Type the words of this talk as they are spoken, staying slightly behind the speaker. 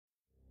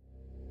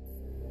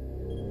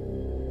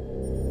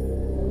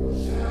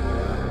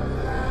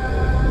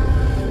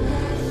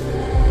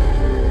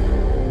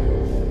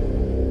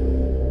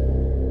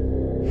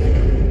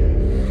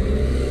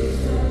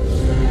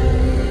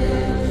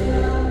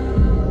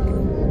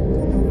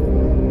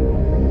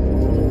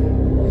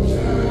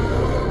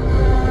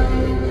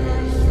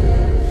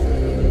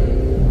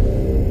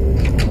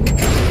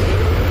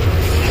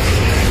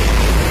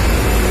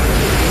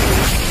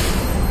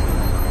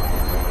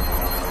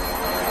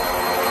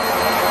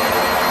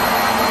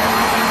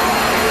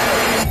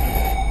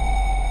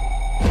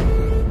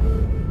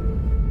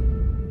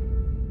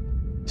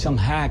Some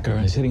hacker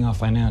is hitting our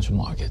financial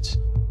markets.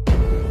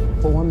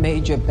 4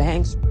 major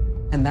banks,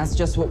 and that's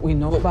just what we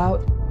know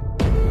about?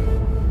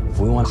 If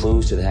we want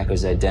clues to the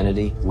hacker's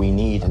identity, we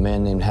need a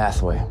man named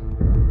Hathaway.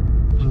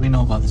 What do we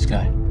know about this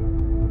guy?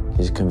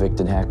 He's a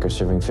convicted hacker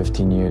serving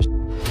 15 years.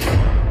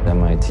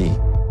 MIT.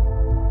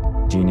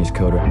 Genius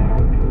coder.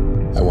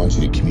 I want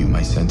you to commute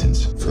my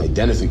sentence for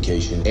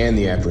identification and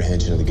the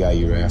apprehension of the guy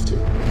you're after.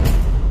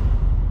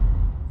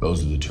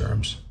 Those are the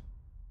terms.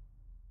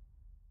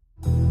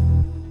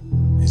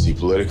 Is he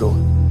political?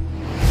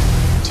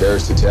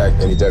 Terrorist attack?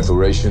 Any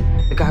declaration?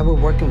 The guy we're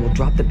working will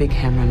drop the big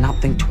hammer and not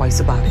think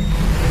twice about it.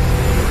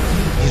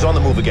 He's on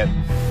the move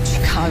again.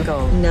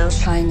 Chicago, now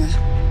China.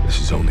 This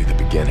is only the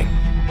beginning.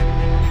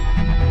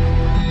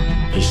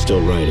 He's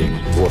still writing.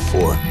 What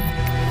for?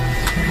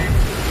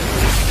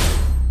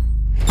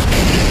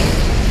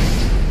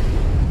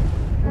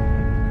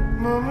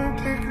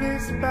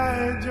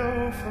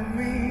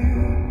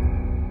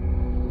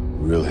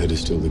 Real hit is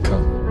still to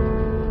come.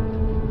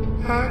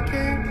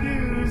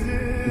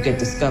 You get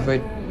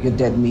discovered, you're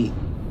dead meat.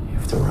 You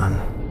have to run.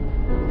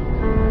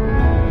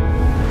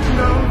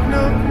 Knock,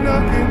 knock,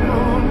 knock.